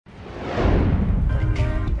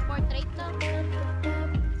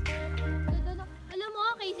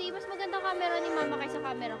camera ni mama kaysa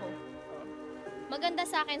camera ko. Maganda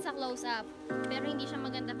sa akin sa close-up. Pero hindi siya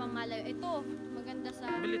maganda pang malayo. Ito, maganda sa...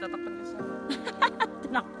 Bili, tatakpan ka sa...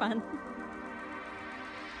 Tinakpan.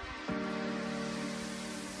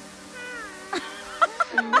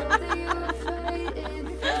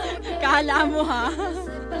 Kala mo ha?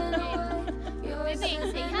 Bebe,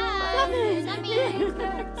 say hi! Sammy!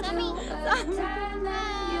 Sammy!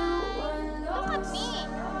 Look at me!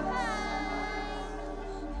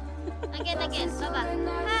 Hi! Again, baba.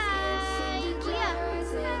 Hi! Kuya!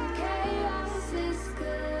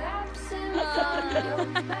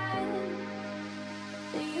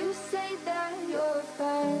 You say that you're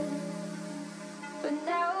fine, but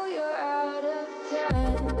now you're out of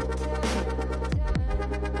time.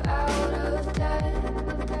 Out of time.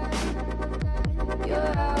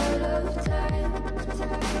 You're out of time.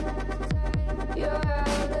 You're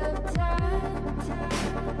out of time.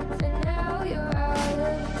 And now you're out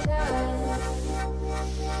of time.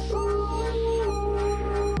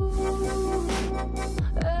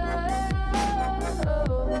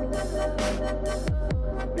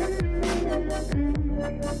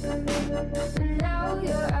 Now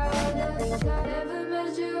you're out of time. Never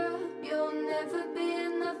measure up, you'll never be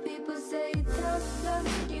enough. People say tough love,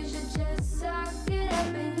 you should just suck it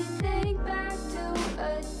up. And you think back to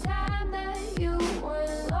a time that you were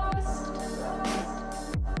lost.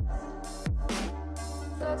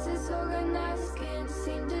 Thoughts disorganized, can't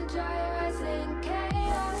seem to dry your eyes. And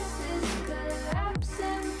chaos is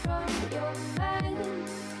collapsing from your mind.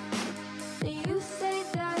 You say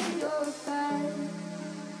that you're fine,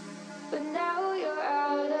 but now you're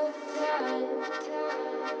out of time.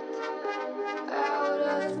 Out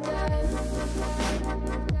of time.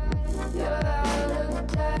 You're out of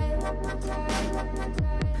time.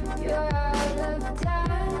 You're out of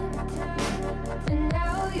time. And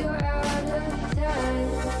now you're out of time.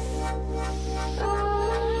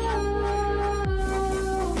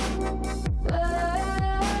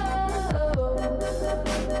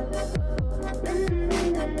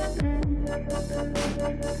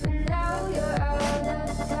 Now you're out of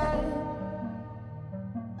time.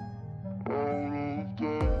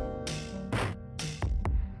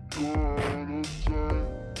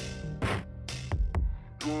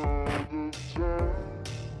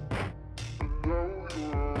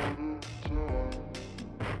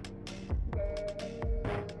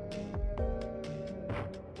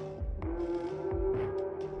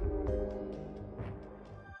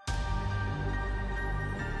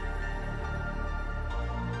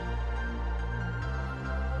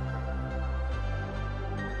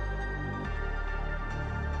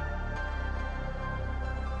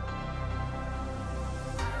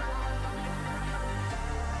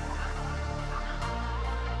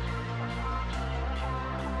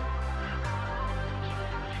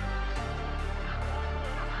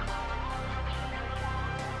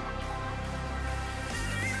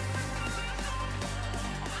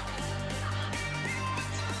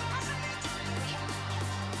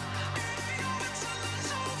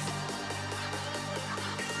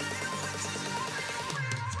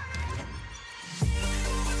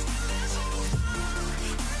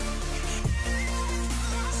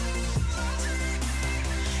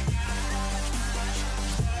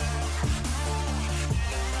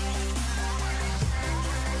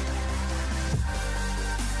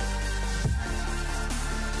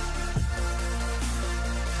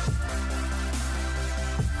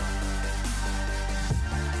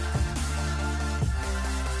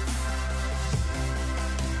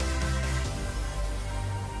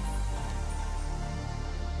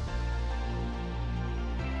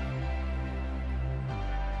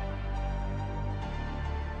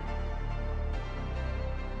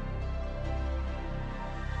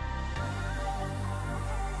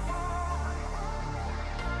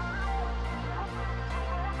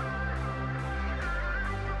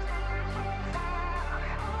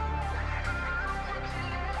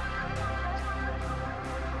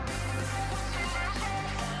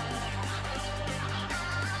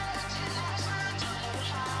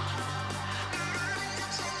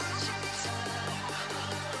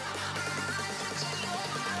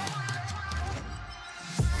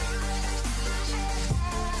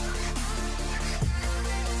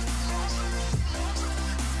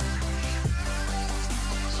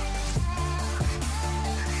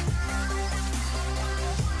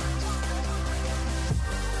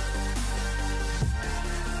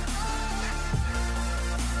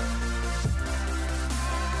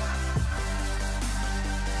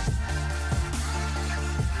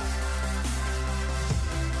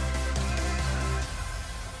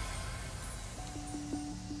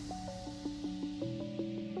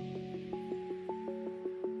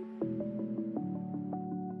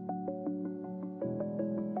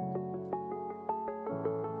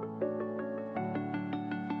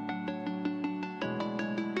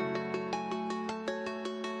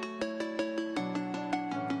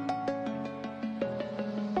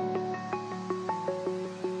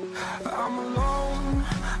 I'm alone,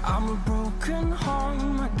 I'm a broken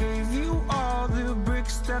home. I gave you all the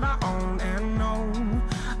bricks that I own and know.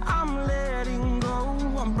 I'm letting go,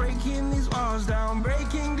 I'm breaking these walls down,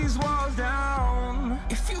 breaking these walls down.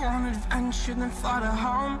 If you want adventure, then fly to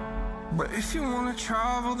home. But if you wanna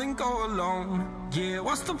travel, then go alone. Yeah,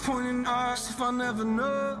 what's the point in us if I never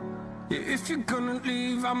know? Yeah, if you're gonna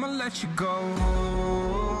leave, I'ma let you go.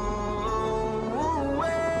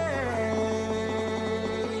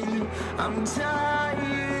 I'm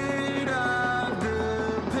tired of the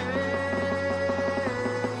pain.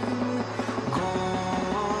 Go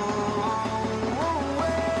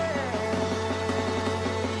away.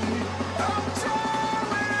 I'm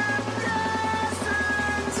tired of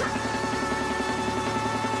yesterday.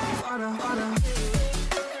 Harder, harder.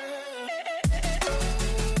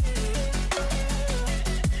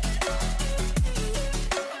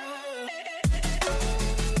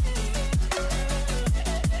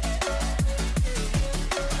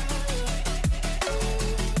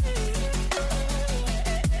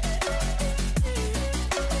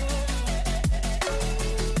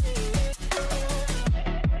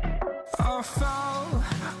 I fell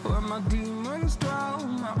where my demons dwell.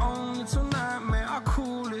 My own little nightmare, I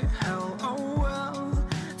call it hell. Oh well,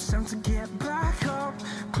 it's time to get back up.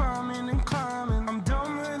 Climbing and climbing, I'm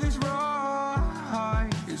done with this ride,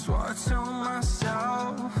 is what I tell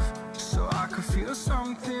myself, so I could feel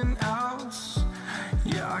something else.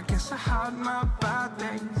 Yeah, I guess I had my bad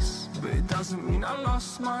days, but it doesn't mean I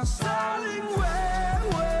lost my style. Darling, where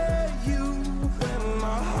were you when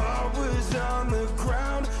my heart was on the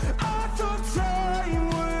ground? I thought time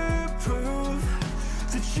would prove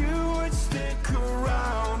that you would stick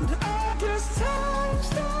around. I guess time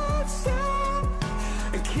starts down,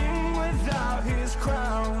 a king without his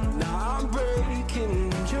crown. Now I'm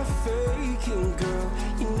breaking and you're faking, girl.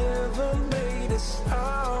 You never made a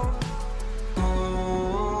sound.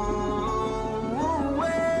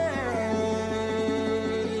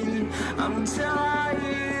 I'm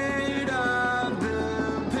tired of the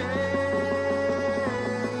pain.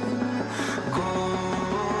 Go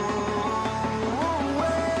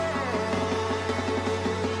away.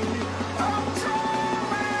 I'm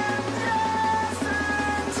tired of yesterday.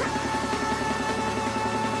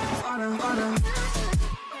 Harder, harder.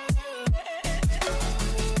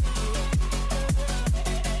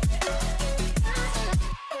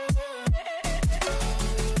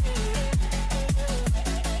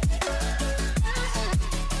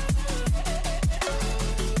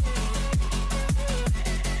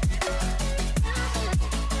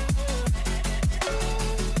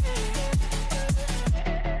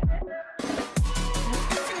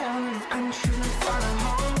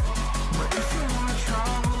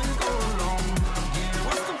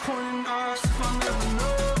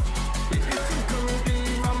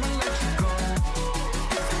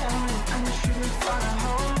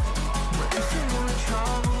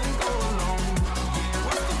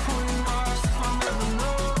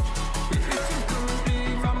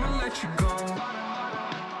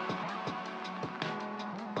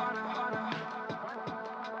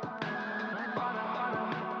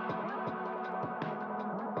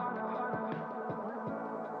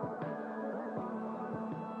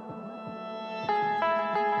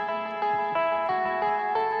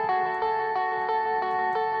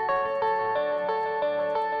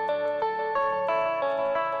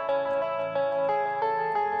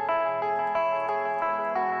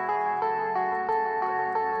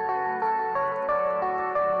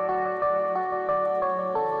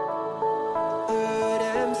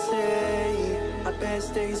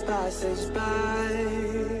 Best days pass us by,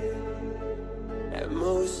 and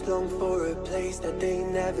most long for a place that they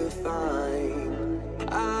never find.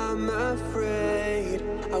 I'm afraid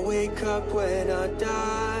I wake up when I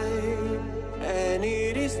die, and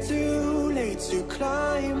it is too late to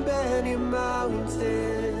climb any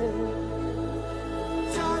mountain.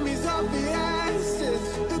 Time is of the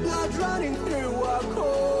essence, the blood running through our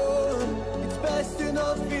core. It's best to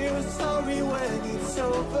not feel sorry when it's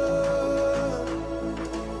over.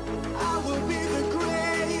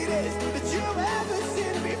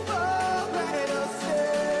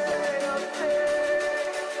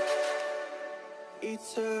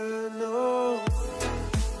 Eternal.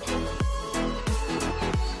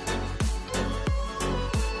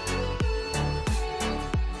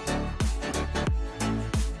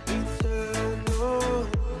 Eternal.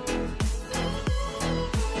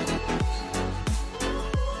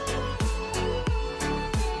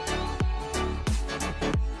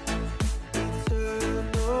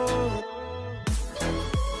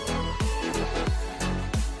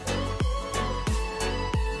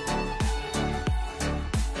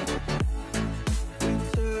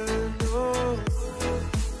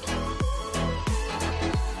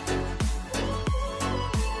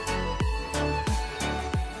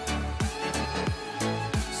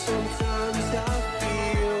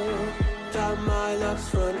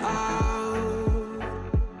 sparks run out.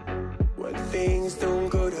 When things don't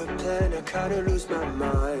go to plan, I kinda lose my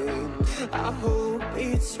mind. I hope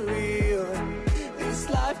it's real, this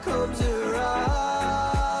life comes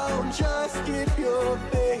around. Just keep your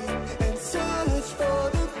faith and search for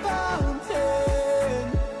the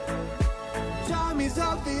fountain. Time is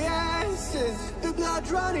of the essence, the blood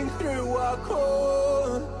running through our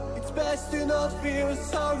core. It's best to not feel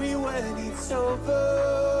sorry when it's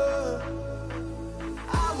over.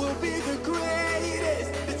 I will be the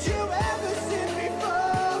greatest that you ever seen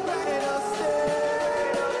before, and I'll stay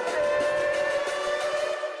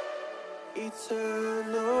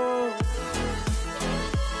eternal.